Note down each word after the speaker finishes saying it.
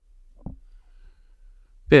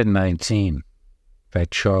Bid 19 by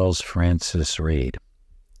Charles Francis Reed.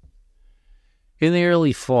 In the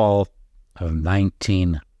early fall of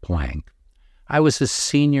 19 blank, I was a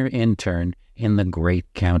senior intern in the great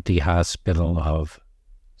county hospital of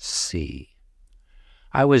C.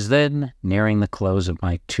 I was then nearing the close of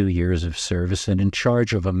my 2 years of service and in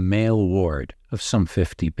charge of a male ward of some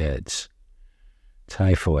 50 beds.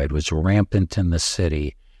 Typhoid was rampant in the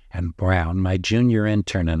city, and Brown, my junior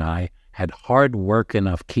intern, and I had hard work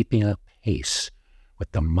enough keeping up pace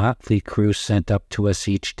with the motley crew sent up to us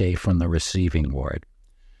each day from the receiving ward.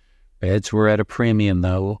 Beds were at a premium,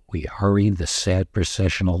 though. We hurried the sad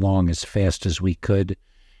procession along as fast as we could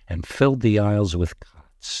and filled the aisles with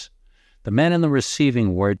cots. The men in the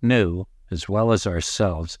receiving ward knew, as well as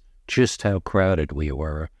ourselves, just how crowded we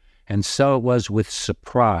were, and so it was with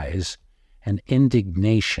surprise and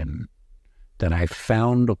indignation that I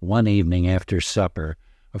found one evening after supper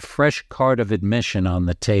a fresh card of admission on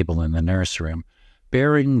the table in the nurse room,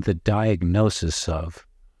 bearing the diagnosis of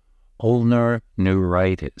ulnar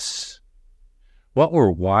neuritis. What were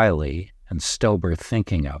Wiley and Stober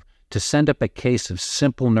thinking of to send up a case of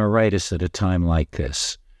simple neuritis at a time like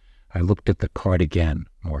this? I looked at the card again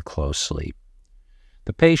more closely.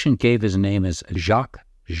 The patient gave his name as Jacques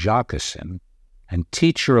Jacqueson, and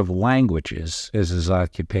teacher of languages as his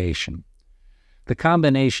occupation. The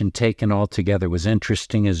combination taken altogether was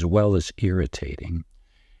interesting as well as irritating,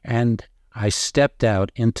 and I stepped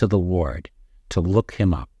out into the ward to look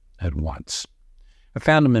him up at once. I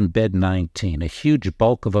found him in bed 19, a huge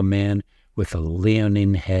bulk of a man with a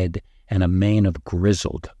leonine head and a mane of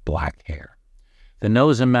grizzled black hair. The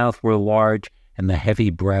nose and mouth were large, and the heavy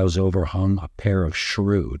brows overhung a pair of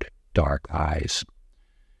shrewd, dark eyes.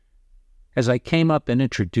 As I came up and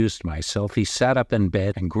introduced myself, he sat up in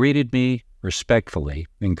bed and greeted me respectfully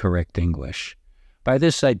in correct English. By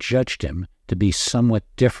this I judged him to be somewhat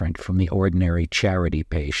different from the ordinary charity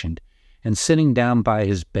patient, and sitting down by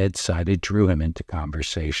his bedside, I drew him into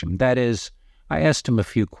conversation. That is, I asked him a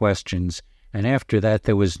few questions, and after that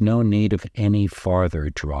there was no need of any farther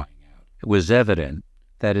drawing out. It was evident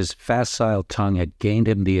that his facile tongue had gained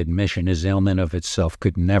him the admission his ailment of itself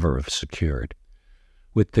could never have secured.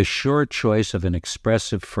 With the sure choice of an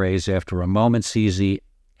expressive phrase after a moment's easy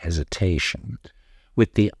hesitation,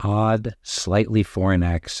 with the odd, slightly foreign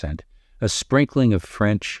accent, a sprinkling of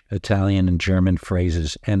French, Italian, and German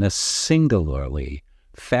phrases, and a singularly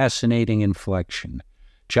fascinating inflection,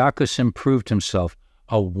 Jacqueson proved himself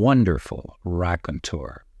a wonderful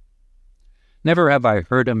raconteur. Never have I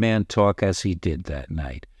heard a man talk as he did that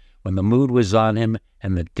night, when the mood was on him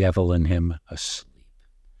and the devil in him asleep.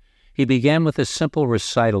 He began with a simple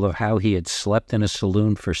recital of how he had slept in a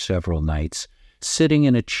saloon for several nights, sitting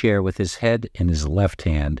in a chair with his head in his left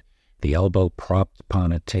hand, the elbow propped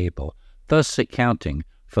upon a table, thus accounting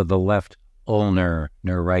for the left ulnar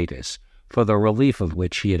neuritis, for the relief of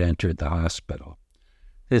which he had entered the hospital.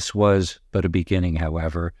 This was but a beginning,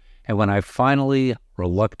 however, and when I finally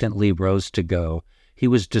reluctantly rose to go, he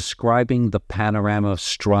was describing the panorama of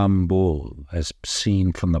Stromboli as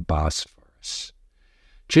seen from the Bosphorus.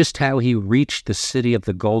 Just how he reached the city of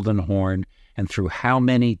the Golden Horn and through how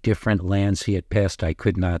many different lands he had passed I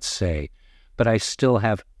could not say, but I still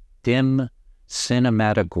have dim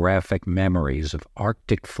cinematographic memories of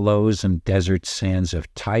Arctic floes and desert sands,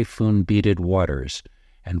 of typhoon-beaded waters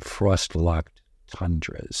and frost-locked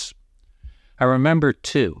tundras. I remember,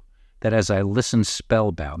 too, that as I listened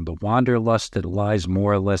spellbound, the wanderlust that lies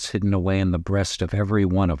more or less hidden away in the breast of every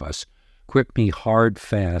one of us gripped me hard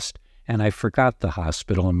fast, and I forgot the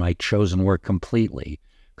hospital and my chosen work completely,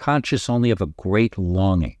 conscious only of a great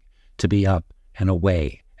longing to be up and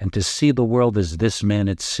away and to see the world as this man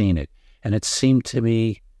had seen it, and it seemed to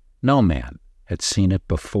me no man had seen it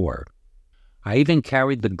before. I even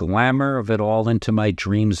carried the glamour of it all into my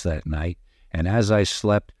dreams that night, and as I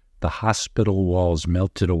slept, the hospital walls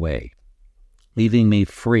melted away, leaving me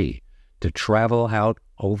free to travel out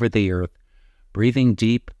over the earth, breathing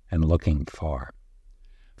deep and looking far.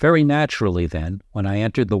 Very naturally then, when I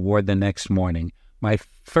entered the ward the next morning, my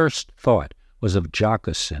first thought was of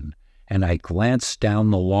Jacqueson, and I glanced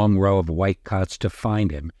down the long row of white cots to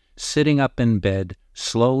find him, sitting up in bed,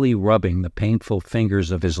 slowly rubbing the painful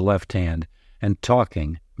fingers of his left hand, and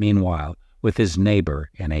talking, meanwhile, with his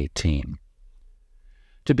neighbor in 18.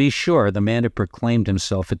 To be sure, the man had proclaimed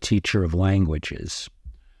himself a teacher of languages.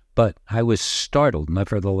 But I was startled,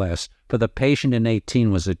 nevertheless, for the patient in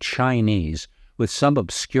 18 was a Chinese with some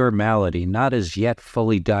obscure malady not as yet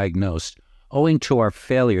fully diagnosed, owing to our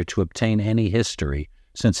failure to obtain any history,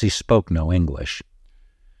 since he spoke no English.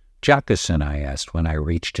 Jacqueson, I asked when I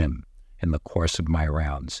reached him in the course of my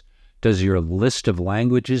rounds, Does your list of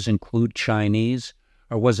languages include Chinese,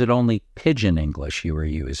 or was it only Pidgin English you were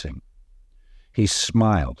using?" He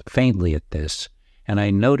smiled faintly at this, and I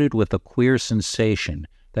noted with a queer sensation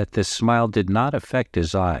that this smile did not affect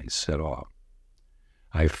his eyes at all.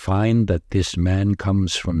 "I find that this man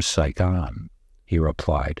comes from Saigon," he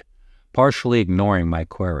replied, partially ignoring my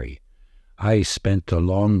query. "I spent a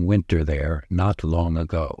long winter there not long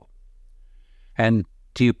ago." "And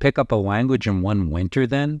do you pick up a language in one winter,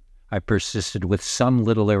 then?" I persisted with some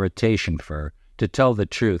little irritation, for, to tell the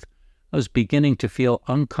truth, I was beginning to feel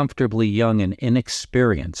uncomfortably young and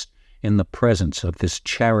inexperienced in the presence of this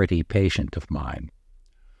charity patient of mine.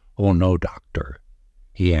 "Oh, no, doctor,"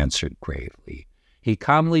 he answered gravely. He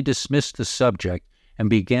calmly dismissed the subject and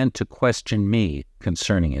began to question me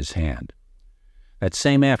concerning his hand. That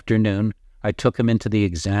same afternoon, I took him into the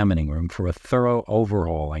examining room for a thorough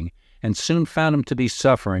overhauling and soon found him to be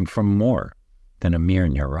suffering from more than a mere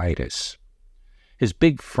neuritis. His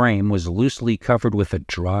big frame was loosely covered with a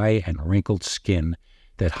dry and wrinkled skin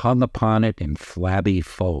that hung upon it in flabby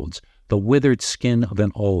folds, the withered skin of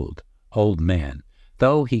an old man,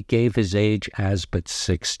 though he gave his age as but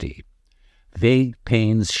 60. Vague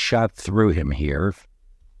pains shot through him here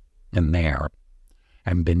and there,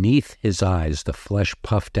 and beneath his eyes the flesh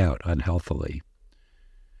puffed out unhealthily.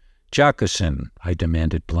 "Jacqueline," I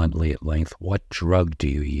demanded bluntly at length, "what drug do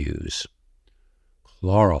you use?"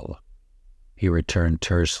 "Chloral," he returned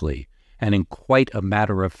tersely, and in quite a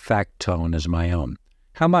matter-of-fact tone as my own.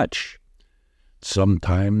 "How much?"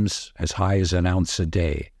 "Sometimes as high as an ounce a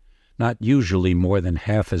day. Not usually more than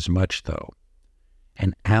half as much, though."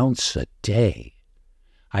 An ounce a day!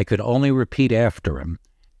 I could only repeat after him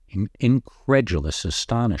in incredulous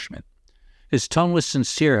astonishment. His tone was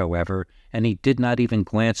sincere, however, and he did not even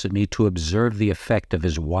glance at me to observe the effect of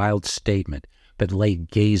his wild statement, but lay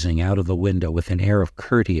gazing out of the window with an air of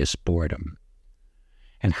courteous boredom.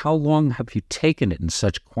 "And how long have you taken it in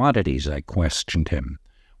such quantities?" I questioned him,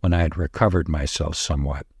 when I had recovered myself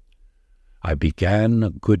somewhat. "I began a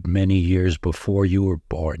good many years before you were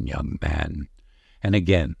born, young man." And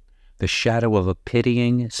again, the shadow of a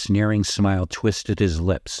pitying, sneering smile twisted his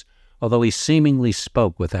lips, although he seemingly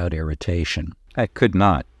spoke without irritation. I could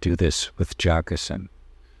not do this with Jacqueline.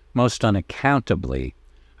 Most unaccountably,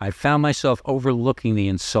 I found myself overlooking the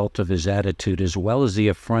insult of his attitude as well as the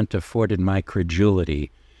affront afforded my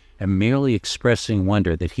credulity, and merely expressing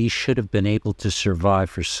wonder that he should have been able to survive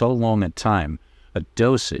for so long a time a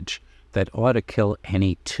dosage that ought to kill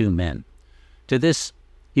any two men. To this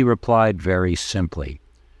he replied very simply,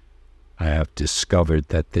 "I have discovered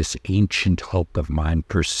that this ancient hope of mine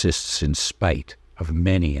persists in spite of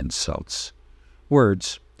many insults,"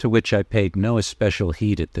 words to which I paid no especial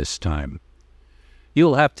heed at this time.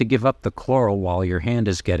 "You'll have to give up the chloral while your hand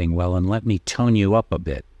is getting well and let me tone you up a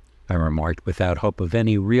bit," I remarked without hope of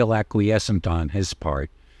any real acquiescence on his part,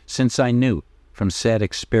 since I knew, from sad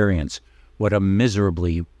experience, what a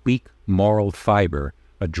miserably weak moral fiber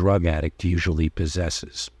a drug addict usually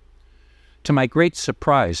possesses. To my great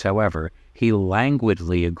surprise, however, he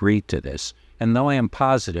languidly agreed to this, and though I am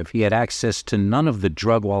positive he had access to none of the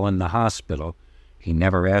drug while in the hospital, he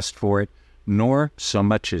never asked for it, nor so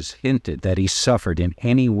much as hinted that he suffered in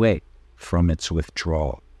any way from its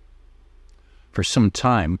withdrawal. For some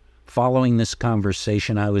time following this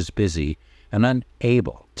conversation I was busy and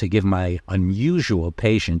unable to give my unusual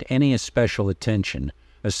patient any especial attention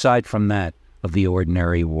aside from that of the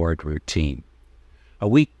ordinary ward routine. A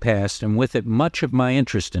week passed, and with it much of my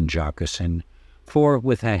interest in Jacqueline, for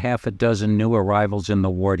with a half a dozen new arrivals in the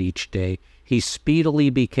ward each day, he speedily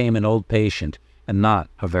became an old patient, and not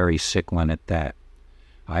a very sick one at that.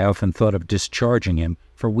 I often thought of discharging him,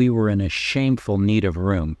 for we were in a shameful need of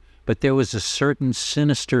room, but there was a certain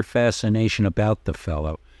sinister fascination about the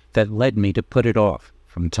fellow that led me to put it off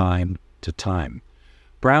from time to time.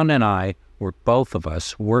 Brown and I were both of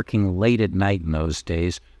us working late at night in those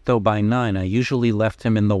days, though by 9 I usually left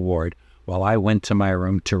him in the ward while I went to my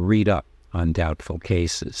room to read up on doubtful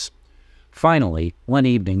cases. Finally, one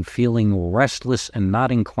evening, feeling restless and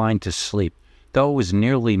not inclined to sleep, though it was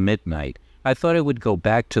nearly midnight, I thought I would go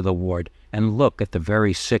back to the ward and look at the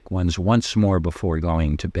very sick ones once more before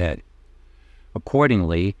going to bed.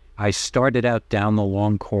 Accordingly, I started out down the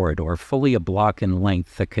long corridor, fully a block in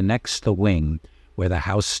length, that connects the wing where the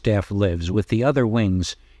house staff lives with the other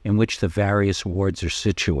wings in which the various wards are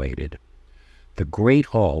situated. The great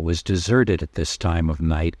hall was deserted at this time of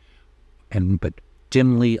night and but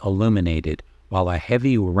dimly illuminated, while a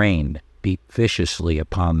heavy rain beat viciously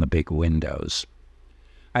upon the big windows.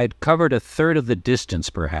 I had covered a third of the distance,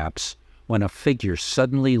 perhaps, when a figure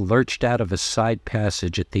suddenly lurched out of a side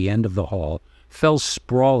passage at the end of the hall, fell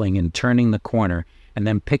sprawling and turning the corner, and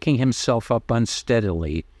then picking himself up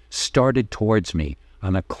unsteadily, started towards me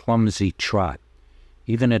on a clumsy trot.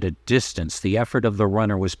 Even at a distance, the effort of the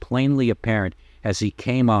runner was plainly apparent as he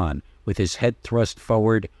came on, with his head thrust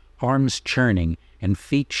forward, arms churning, and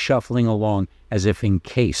feet shuffling along as if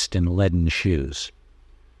encased in leaden shoes.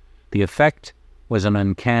 The effect was an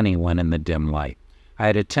uncanny one in the dim light. I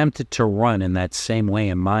had attempted to run in that same way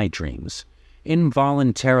in my dreams.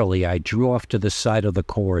 Involuntarily, I drew off to the side of the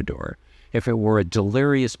corridor. If it were a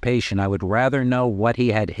delirious patient, I would rather know what he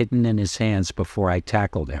had hidden in his hands before I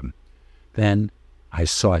tackled him. Then I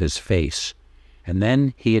saw his face, and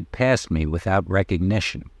then he had passed me without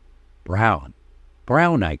recognition. "Brown!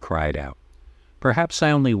 Brown!" I cried out. Perhaps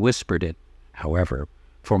I only whispered it, however,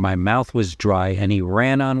 for my mouth was dry, and he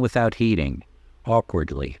ran on without heeding,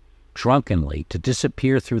 awkwardly, drunkenly, to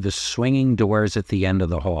disappear through the swinging doors at the end of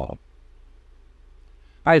the hall.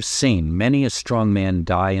 I have seen many a strong man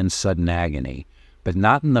die in sudden agony, but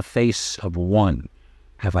not in the face of one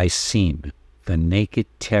have I seen the naked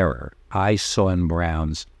terror I saw in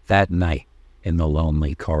Brown's that night in the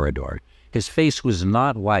lonely corridor. His face was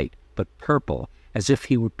not white, but purple, as if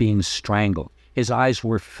he were being strangled. His eyes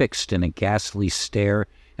were fixed in a ghastly stare,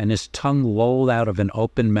 and his tongue lolled out of an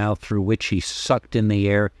open mouth through which he sucked in the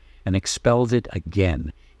air and expelled it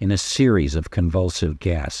again in a series of convulsive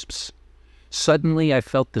gasps. Suddenly I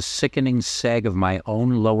felt the sickening sag of my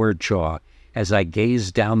own lower jaw as I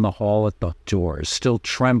gazed down the hall at the doors, still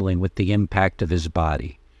trembling with the impact of his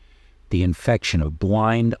body. The infection of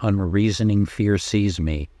blind, unreasoning fear seized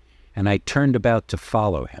me, and I turned about to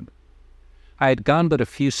follow him. I had gone but a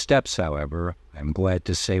few steps, however, I am glad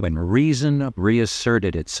to say, when reason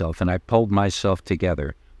reasserted itself and I pulled myself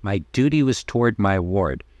together. My duty was toward my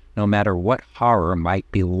ward, no matter what horror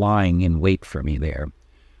might be lying in wait for me there.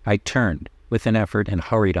 I turned with an effort and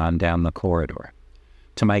hurried on down the corridor.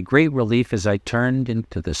 To my great relief, as I turned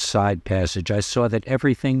into the side passage, I saw that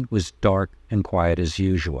everything was dark and quiet as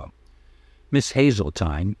usual. Miss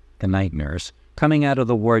Hazeltine, the night nurse, coming out of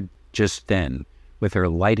the ward just then, with her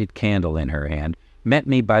lighted candle in her hand, met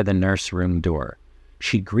me by the nurse-room door.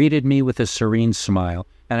 She greeted me with a serene smile,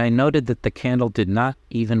 and I noted that the candle did not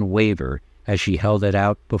even waver as she held it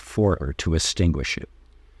out before her to extinguish it.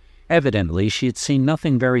 Evidently, she had seen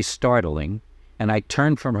nothing very startling, and I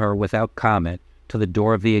turned from her without comment to the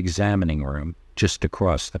door of the examining room just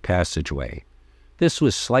across the passageway. This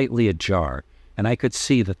was slightly ajar, and I could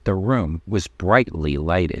see that the room was brightly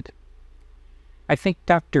lighted. "I think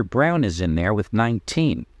Dr. Brown is in there with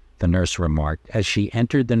 19, the nurse remarked as she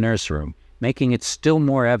entered the nurseroom, making it still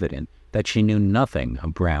more evident that she knew nothing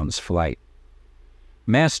of Brown's flight.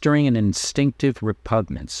 Mastering an instinctive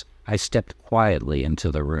repugnance, I stepped quietly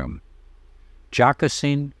into the room.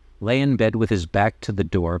 Jacocine lay in bed with his back to the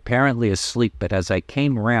door, apparently asleep, but as I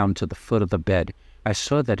came round to the foot of the bed, I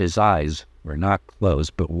saw that his eyes were not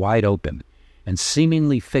closed but wide open, and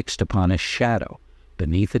seemingly fixed upon a shadow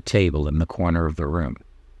beneath a table in the corner of the room.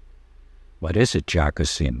 "What is it,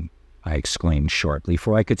 Jacocine?" I exclaimed shortly,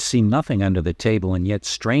 for I could see nothing under the table, and yet,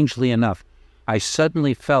 strangely enough, I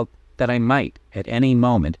suddenly felt that I might, at any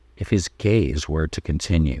moment, if his gaze were to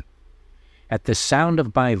continue. At the sound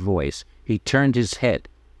of my voice, he turned his head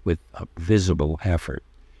with a visible effort,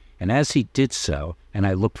 and as he did so, and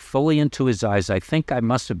I looked fully into his eyes, I think I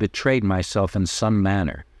must have betrayed myself in some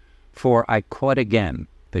manner, for I caught again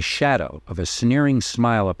the shadow of a sneering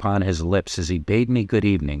smile upon his lips as he bade me good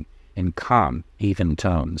evening in calm, even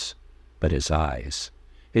tones. But his eyes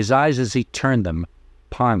as he turned them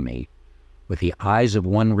upon me, with the eyes of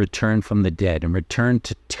one returned from the dead and returned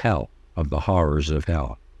to tell of the horrors of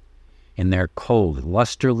hell. In their cold,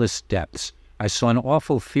 lusterless depths, I saw an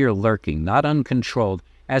awful fear lurking, not uncontrolled,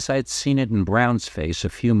 as I had seen it in Brown's face a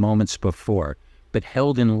few moments before, but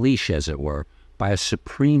held in leash, as it were, by a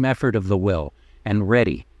supreme effort of the will, and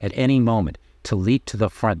ready, at any moment, to leap to the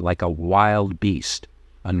front like a wild beast,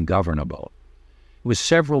 ungovernable. It was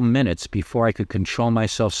several minutes before I could control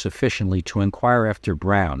myself sufficiently to inquire after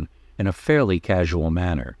Brown in a fairly casual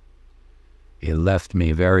manner. "He left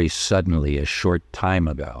me very suddenly a short time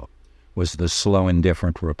ago," was the slow,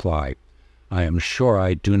 indifferent reply. "I am sure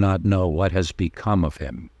I do not know what has become of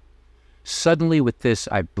him." Suddenly with this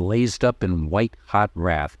I blazed up in white-hot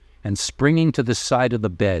wrath, and springing to the side of the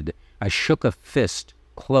bed, I shook a fist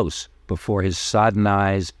close before his sodden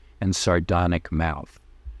eyes and sardonic mouth.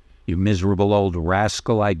 "You miserable old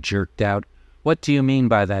rascal," I jerked out, "what do you mean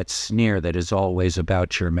by that sneer that is always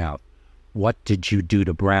about your mouth? What did you do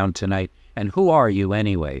to Brown tonight, and who are you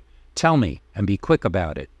anyway? Tell me, and be quick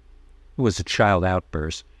about it." It was a child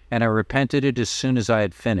outburst, and I repented it as soon as I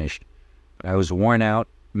had finished. But I was worn out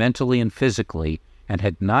mentally and physically, and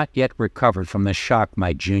had not yet recovered from the shock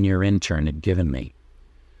my junior intern had given me.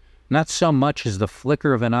 Not so much as the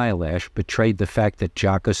flicker of an eyelash betrayed the fact that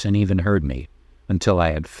Jockerson even heard me, until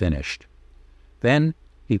I had finished. Then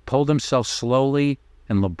he pulled himself slowly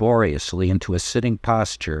and laboriously into a sitting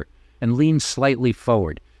posture and leaned slightly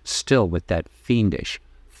forward, still with that fiendish,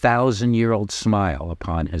 1,000-year-old smile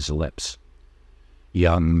upon his lips.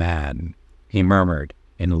 "Young man," he murmured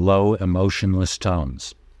in low, emotionless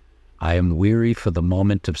tones, "I am weary for the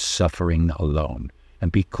moment of suffering alone,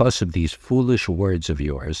 and because of these foolish words of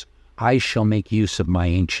yours, I shall make use of my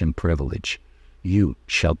ancient privilege. You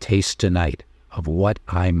shall taste tonight of what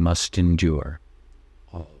I must endure.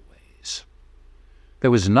 Always." There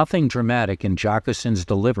was nothing dramatic in Jockerson's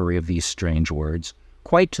delivery of these strange words.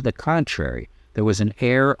 Quite to the contrary, there was an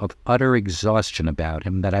air of utter exhaustion about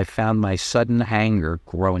him that I found my sudden anger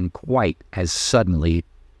growing quite as suddenly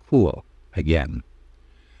cool again.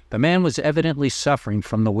 The man was evidently suffering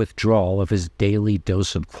from the withdrawal of his daily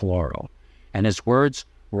dose of chloral, and his words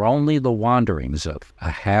were only the wanderings of a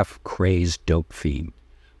half-crazed dope fiend.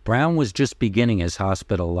 Brown was just beginning his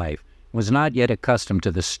hospital life, and was not yet accustomed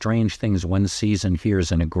to the strange things one sees and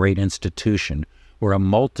hears in a great institution where a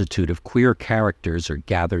multitude of queer characters are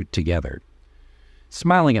gathered together.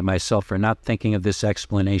 Smiling at myself for not thinking of this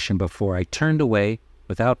explanation before, I turned away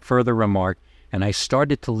without further remark, and I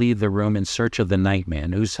started to leave the room in search of the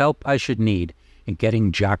nightman, whose help I should need in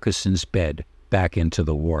getting Jockerson's bed back into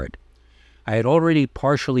the ward. I had already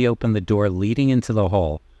partially opened the door leading into the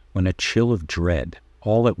hall when a chill of dread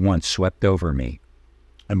all at once swept over me,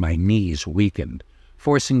 and my knees weakened,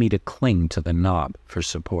 forcing me to cling to the knob for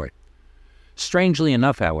support. Strangely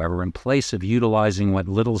enough, however, in place of utilizing what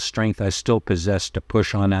little strength I still possessed to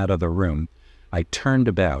push on out of the room, I turned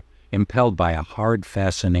about, impelled by a hard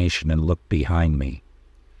fascination, and looked behind me.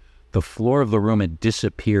 The floor of the room had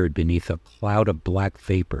disappeared beneath a cloud of black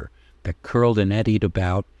vapor that curled and eddied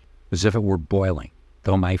about as if it were boiling,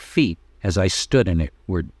 though my feet, as I stood in it,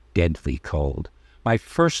 were deadly cold. My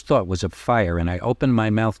first thought was of fire, and I opened my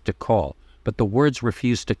mouth to call, but the words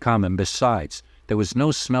refused to come, and besides, there was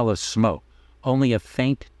no smell of smoke, only a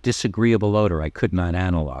faint, disagreeable odor I could not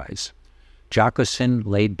analyze. Jockerson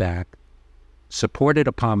laid back, supported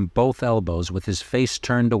upon both elbows with his face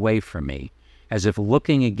turned away from me, as if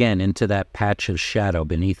looking again into that patch of shadow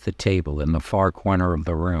beneath the table in the far corner of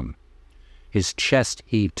the room. His chest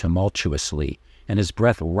heaved tumultuously, and his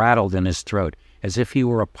breath rattled in his throat as if he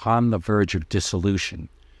were upon the verge of dissolution.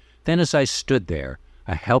 Then as I stood there,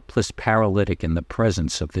 a helpless paralytic in the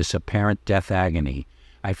presence of this apparent death agony,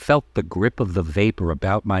 I felt the grip of the vapor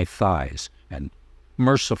about my thighs, and,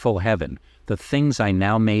 merciful heaven, the things I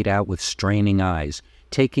now made out with straining eyes,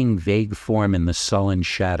 taking vague form in the sullen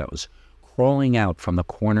shadows, crawling out from the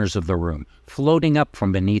corners of the room, floating up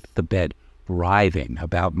from beneath the bed, writhing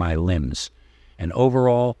about my limbs, and over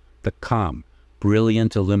all the calm,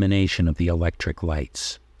 brilliant illumination of the electric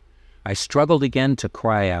lights. I struggled again to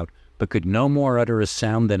cry out, but could no more utter a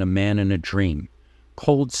sound than a man in a dream.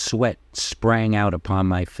 Cold sweat sprang out upon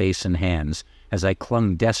my face and hands as I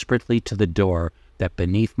clung desperately to the door that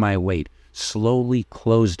beneath my weight slowly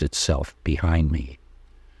closed itself behind me.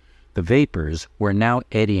 The vapors were now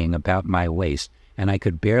eddying about my waist, and I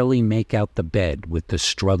could barely make out the bed with the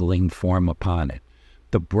struggling form upon it.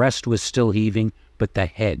 The breast was still heaving, but the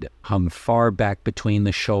head hung far back between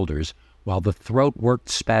the shoulders, while the throat worked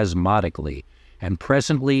spasmodically, and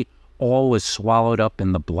presently all was swallowed up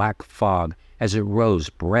in the black fog as it rose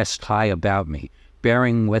breast high about me,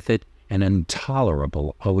 bearing with it an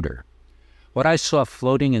intolerable odor. What I saw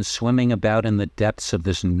floating and swimming about in the depths of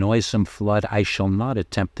this noisome flood I shall not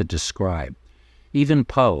attempt to describe. Even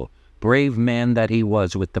Poe, brave man that he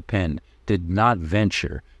was with the pen, did not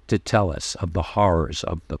venture to tell us of the horrors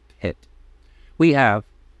of the pit. We have,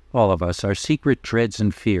 all of us, our secret dreads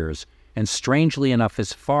and fears, and strangely enough,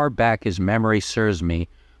 as far back as memory serves me,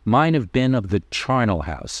 mine have been of the charnel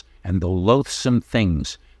house and the loathsome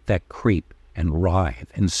things that creep and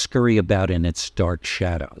writhe and scurry about in its dark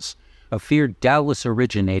shadows, a fear doubtless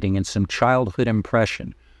originating in some childhood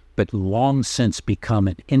impression, but long since become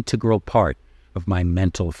an integral part of my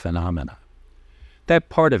mental phenomena. That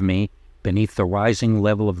part of me, beneath the rising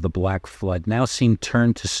level of the black flood, now seemed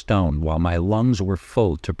turned to stone, while my lungs were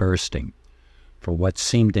full to bursting. For what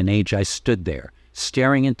seemed an age I stood there,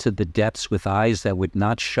 staring into the depths with eyes that would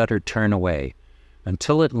not shut or turn away,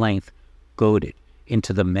 until at length, goaded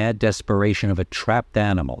into the mad desperation of a trapped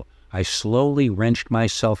animal, I slowly wrenched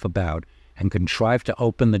myself about and contrived to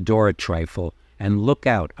open the door a trifle and look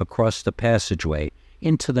out across the passageway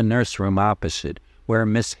into the nurse room opposite, where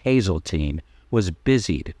Miss Hazeltine was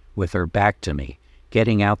busied with her back to me,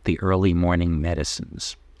 getting out the early morning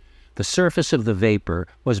medicines. The surface of the vapor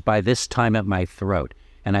was by this time at my throat,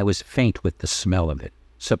 and I was faint with the smell of it.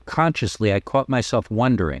 Subconsciously, I caught myself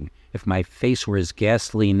wondering if my face were as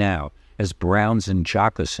ghastly now as Brown's and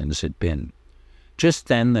Jocoson's had been. Just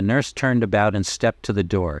then, the nurse turned about and stepped to the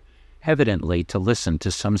door, evidently to listen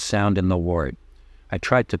to some sound in the ward. I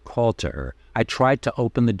tried to call to her. I tried to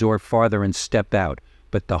open the door farther and step out,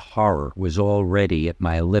 but the horror was already at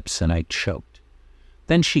my lips and I choked.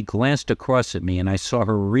 Then she glanced across at me and I saw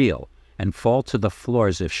her reel and fall to the floor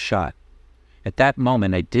as if shot. At that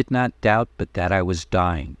moment I did not doubt but that I was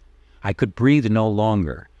dying. I could breathe no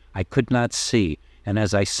longer. I could not see, and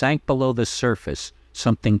as I sank below the surface,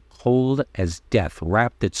 something cold as death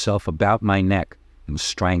wrapped itself about my neck and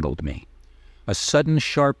strangled me. A sudden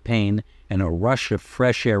sharp pain and a rush of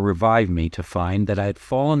fresh air revived me to find that I had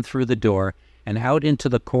fallen through the door and out into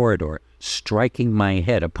the corridor, striking my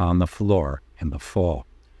head upon the floor in the fall.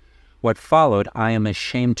 What followed I am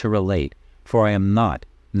ashamed to relate, for I am not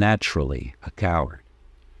naturally a coward.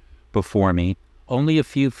 Before me, only a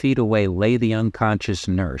few feet away, lay the unconscious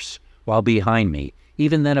nurse, while behind me,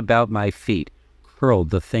 even then about my feet,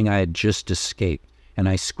 curled the thing I had just escaped, and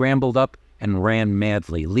I scrambled up and ran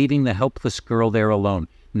madly, leaving the helpless girl there alone,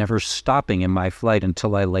 never stopping in my flight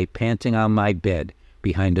until I lay panting on my bed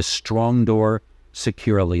behind a strong door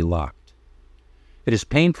securely locked. It is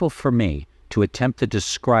painful for me to attempt to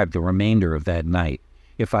describe the remainder of that night.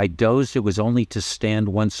 If I dozed, it was only to stand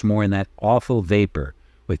once more in that awful vapor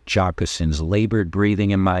with Jocoson's labored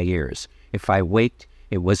breathing in my ears. If I waked,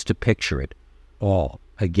 it was to picture it all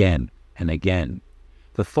again and again.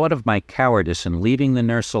 The thought of my cowardice in leaving the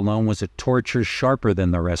nurse alone was a torture sharper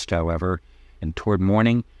than the rest, however, and toward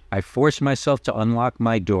morning I forced myself to unlock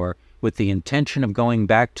my door with the intention of going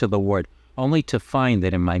back to the ward, only to find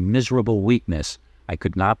that in my miserable weakness I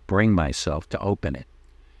could not bring myself to open it.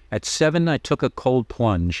 At 7 I took a cold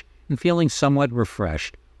plunge, and feeling somewhat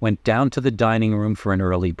refreshed, went down to the dining room for an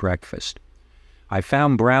early breakfast. I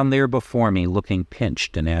found Brown there before me, looking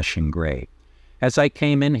pinched and ashen gray. As I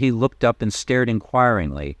came in, he looked up and stared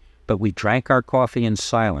inquiringly, but we drank our coffee in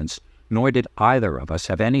silence, nor did either of us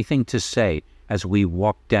have anything to say as we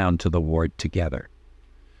walked down to the ward together.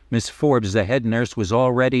 Miss Forbes, the head nurse, was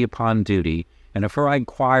already upon duty, and of her I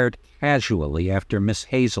inquired casually after Miss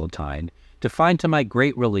Hazeltine, to find to my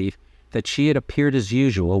great relief that she had appeared as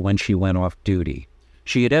usual when she went off duty.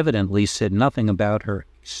 She had evidently said nothing about her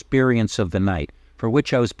experience of the night, for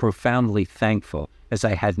which I was profoundly thankful, as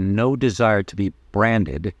I had no desire to be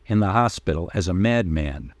branded in the hospital as a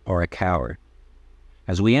madman or a coward.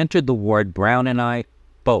 As we entered the ward, Brown and I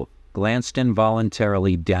both glanced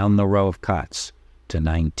involuntarily down the row of cots to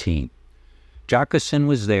 19. Jocoson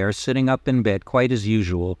was there, sitting up in bed quite as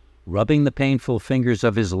usual, rubbing the painful fingers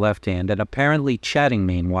of his left hand and apparently chatting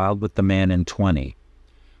meanwhile with the man in 20.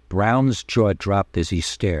 Brown's jaw dropped as he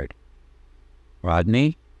stared.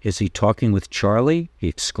 "Rodney, is he talking with Charlie?" he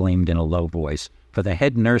exclaimed in a low voice, for the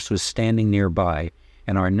head nurse was standing nearby,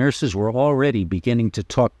 and our nurses were already beginning to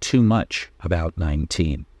talk too much about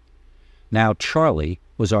 19. Now Charlie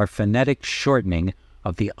was our phonetic shortening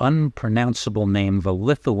of the unpronounceable name of a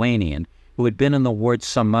Lithuanian who had been in the ward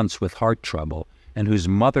some months with heart trouble, and whose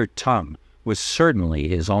mother tongue was certainly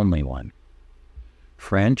his only one.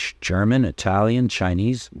 French, German, Italian,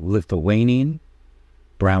 Chinese, Lithuanian,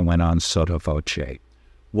 Brown went on sotto voce.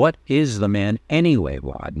 What is the man anyway,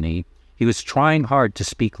 Rodney? He was trying hard to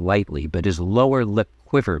speak lightly, but his lower lip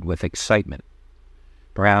quivered with excitement.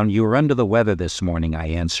 Brown, you were under the weather this morning, I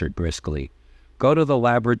answered briskly. Go to the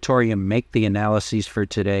laboratory and make the analyses for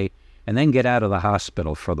today, and then get out of the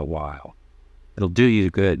hospital for the while. It'll do you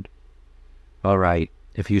good. All right,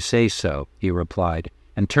 if you say so, he replied,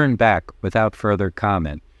 and turned back without further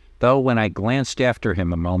comment, though when I glanced after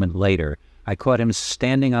him a moment later, I caught him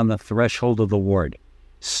standing on the threshold of the ward,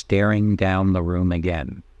 staring down the room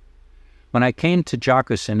again. When I came to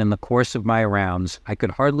Jocoson in the course of my rounds, I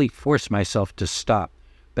could hardly force myself to stop,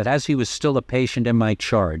 but as he was still a patient in my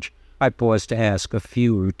charge, I paused to ask a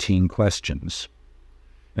few routine questions.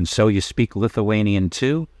 And so you speak Lithuanian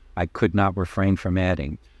too? I could not refrain from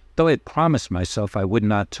adding, though I had promised myself I would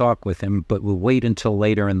not talk with him, but would wait until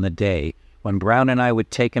later in the day, when Brown and I would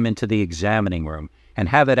take him into the examining room and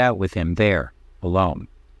have it out with him there, alone.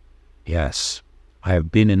 Yes, I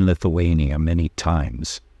have been in Lithuania many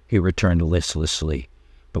times, he returned listlessly,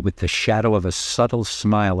 but with the shadow of a subtle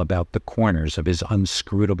smile about the corners of his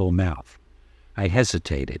unscrutable mouth. I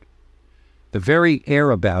hesitated. The very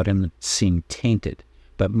air about him seemed tainted,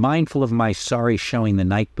 but mindful of my sorry showing the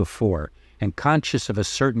night before, and conscious of a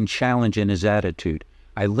certain challenge in his attitude,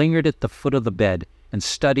 I lingered at the foot of the bed and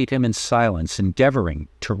studied him in silence, endeavoring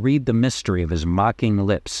to read the mystery of his mocking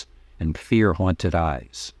lips and fear-haunted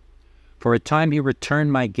eyes. For a time he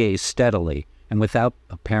returned my gaze steadily and without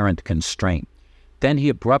apparent constraint. Then he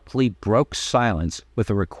abruptly broke silence with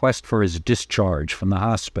a request for his discharge from the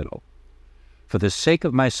hospital. For the sake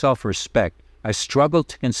of my self-respect, I struggled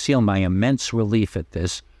to conceal my immense relief at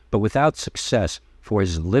this, but without success, for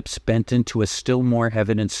his lips bent into a still more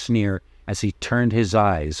evident sneer as he turned his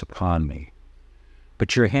eyes upon me.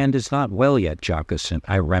 "But your hand is not well yet, Jockerson,"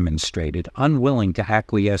 I remonstrated, unwilling to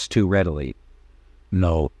acquiesce too readily.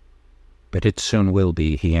 "No, but it soon will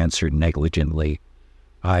be," he answered negligently.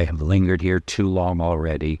 "I have lingered here too long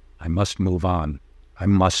already. I must move on. I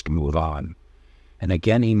must move on." And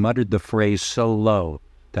again he muttered the phrase so low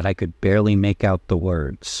that I could barely make out the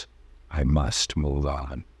words. I must move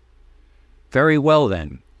on. "Very well,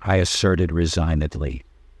 then," I asserted resignedly.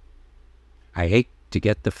 I ached to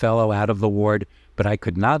get the fellow out of the ward, but I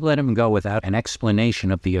could not let him go without an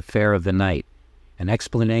explanation of the affair of the night, an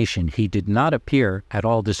explanation he did not appear at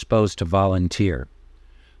all disposed to volunteer.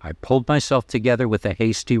 I pulled myself together with a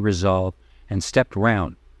hasty resolve and stepped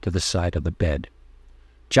round to the side of the bed.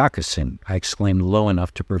 "Jockerson," I exclaimed low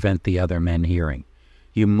enough to prevent the other men hearing,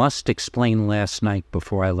 "you must explain last night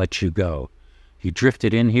before I let you go. You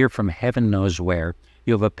drifted in here from heaven knows where.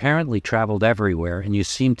 You have apparently traveled everywhere, and you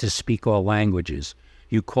seem to speak all languages.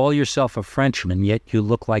 You call yourself a Frenchman, yet you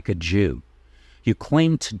look like a Jew. You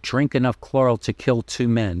claim to drink enough chloral to kill 2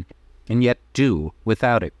 men, and yet do,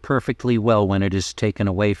 without it, perfectly well when it is taken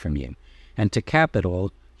away from you. And to cap it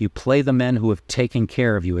all, you play the men who have taken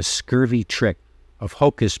care of you a scurvy trick of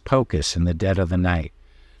hocus pocus in the dead of the night.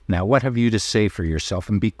 Now what have you to say for yourself,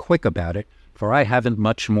 and be quick about it, for I haven't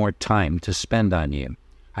much more time to spend on you."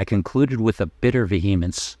 I concluded with a bitter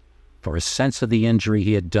vehemence, for a sense of the injury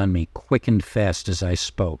he had done me quickened fast as I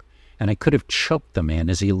spoke, and I could have choked the man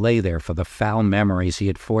as he lay there for the foul memories he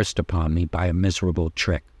had forced upon me by a miserable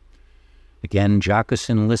trick. Again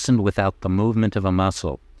Jockerson listened without the movement of a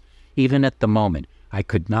muscle. Even at the moment, I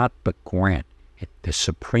could not but grant it the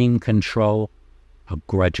supreme control of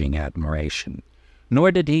grudging admiration.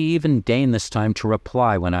 Nor did he even deign this time to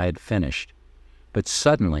reply when I had finished. But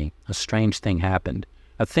suddenly a strange thing happened,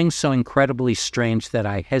 a thing so incredibly strange that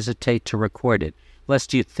I hesitate to record it,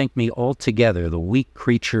 lest you think me altogether the weak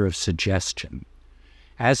creature of suggestion.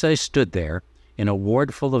 As I stood there, in a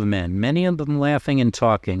ward full of men, many of them laughing and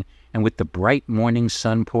talking, and with the bright morning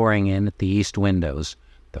sun pouring in at the east windows,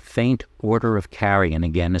 the faint odor of carrion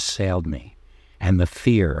again assailed me, and the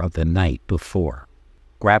fear of the night before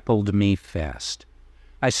grappled me fast.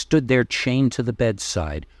 I stood there chained to the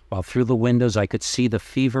bedside, while through the windows I could see the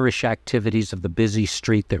feverish activities of the busy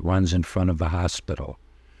street that runs in front of the hospital.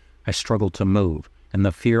 I struggled to move, and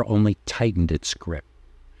the fear only tightened its grip.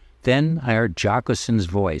 Then I heard Jockerson's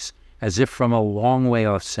voice, as if from a long way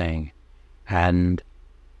off, saying, "And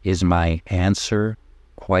is my answer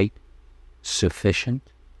quite sufficient?"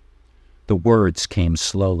 The words came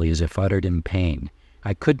slowly, as if uttered in pain.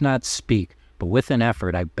 I could not speak, but with an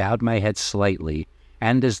effort I bowed my head slightly,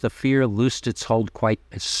 and as the fear loosed its hold quite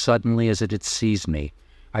as suddenly as it had seized me,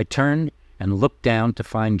 I turned and looked down to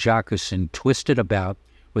find Jockerson twisted about,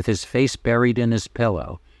 with his face buried in his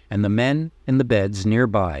pillow, and the men in the beds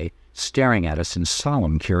nearby staring at us in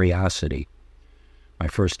solemn curiosity. My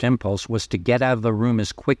first impulse was to get out of the room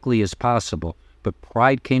as quickly as possible, but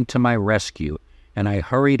pride came to my rescue, and I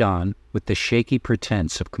hurried on with the shaky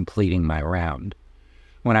pretense of completing my round.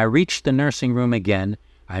 When I reached the nursing room again,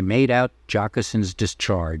 I made out Jockerson's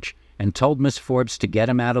discharge and told Miss Forbes to get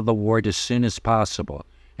him out of the ward as soon as possible,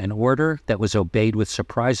 an order that was obeyed with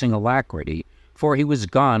surprising alacrity, for he was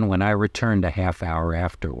gone when I returned a half-hour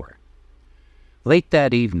afterward. Late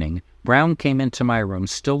that evening, Brown came into my room,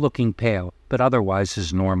 still looking pale, but otherwise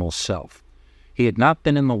his normal self. He had not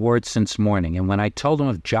been in the ward since morning, and when I told him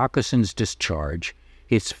of Jockerson's discharge,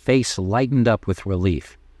 his face lightened up with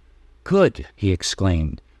relief. "Good!" he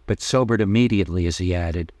exclaimed, but sobered immediately as he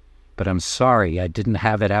added, "But I'm sorry I didn't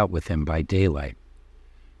have it out with him by daylight."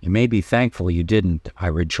 "You may be thankful you didn't," I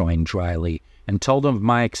rejoined dryly, and told him of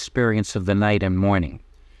my experience of the night and morning.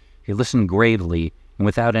 He listened gravely and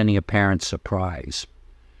without any apparent surprise.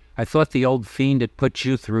 "I thought the old fiend had put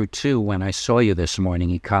you through too when I saw you this morning,"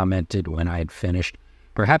 he commented when I had finished.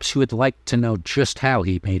 "Perhaps you would like to know just how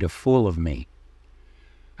he made a fool of me."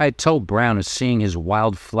 I had told Brown of seeing his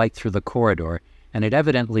wild flight through the corridor, and it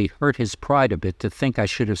evidently hurt his pride a bit to think I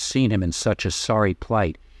should have seen him in such a sorry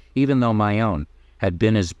plight, even though my own had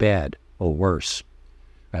been as bad or worse.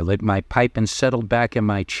 I lit my pipe and settled back in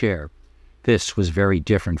my chair. This was very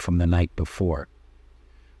different from the night before.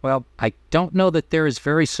 Well, I don't know that there is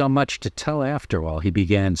very so much to tell after all, he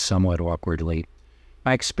began somewhat awkwardly.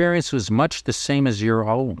 My experience was much the same as your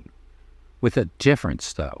own, with a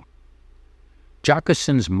difference, though.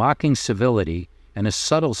 Jockesen's mocking civility and a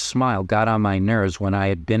subtle smile got on my nerves when I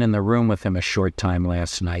had been in the room with him a short time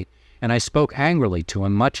last night, and I spoke angrily to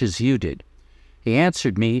him much as you did. He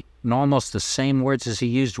answered me in almost the same words as he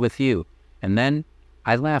used with you, and then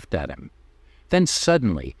I laughed at him. Then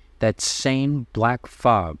suddenly that same black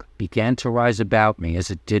fog began to rise about me as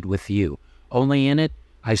it did with you, only in it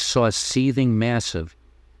I saw a seething mass of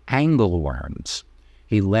angleworms.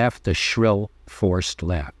 He laughed a shrill, forced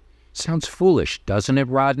laugh. Sounds foolish, doesn't it,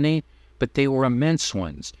 Rodney? But they were immense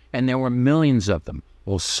ones, and there were millions of them,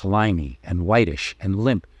 all slimy and whitish and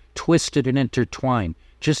limp, twisted and intertwined,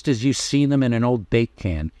 just as you see them in an old bake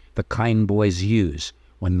can the kind boys use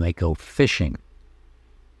when they go fishing.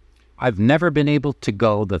 I've never been able to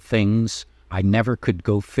go the things. I never could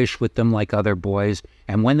go fish with them like other boys,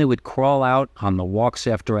 and when they would crawl out on the walks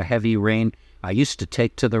after a heavy rain, I used to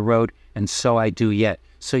take to the road, and so I do yet.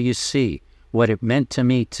 So you see what it meant to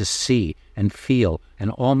me to see and feel an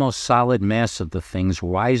almost solid mass of the things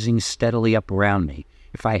rising steadily up around me.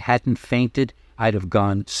 If I hadn't fainted, I'd have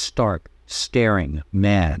gone stark, staring,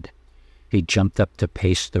 mad. He jumped up to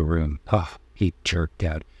pace the room. Oh, he jerked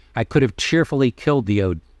out. I could have cheerfully killed the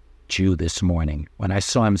old Jew this morning when I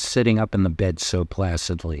saw him sitting up in the bed so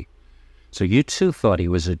placidly. So you too thought he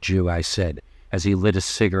was a Jew, I said, as he lit a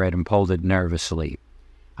cigarette and pulled it nervously.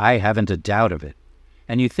 I haven't a doubt of it.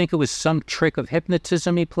 And you think it was some trick of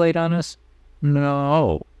hypnotism he played on us?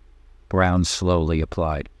 No, Brown slowly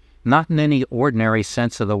applied. Not in any ordinary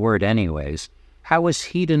sense of the word anyways. How was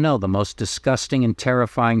he to know the most disgusting and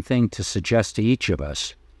terrifying thing to suggest to each of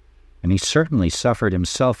us? And he certainly suffered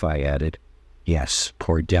himself, I added. Yes,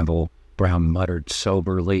 poor devil, Brown muttered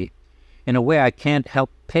soberly. In a way I can't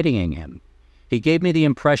help pitying him. He gave me the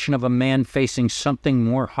impression of a man facing something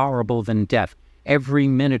more horrible than death every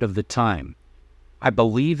minute of the time. I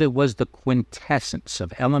believe it was the quintessence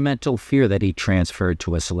of elemental fear that he transferred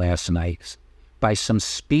to us last night, by some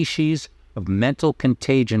species of mental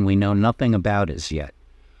contagion we know nothing about as yet.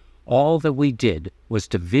 All that we did was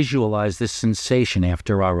to visualize this sensation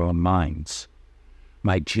after our own minds.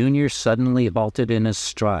 My junior suddenly halted in his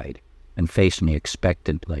stride and faced me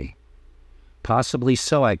expectantly. Possibly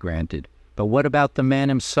so, I granted, but what about the man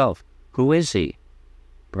himself? Who is he?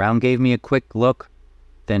 Brown gave me a quick look,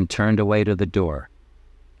 then turned away to the door.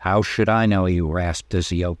 How should I know, he rasped as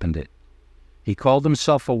he opened it. He called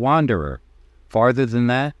himself a wanderer. Farther than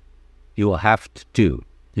that, you will have to do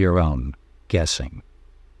your own guessing.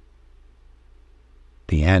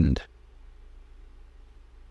 The end.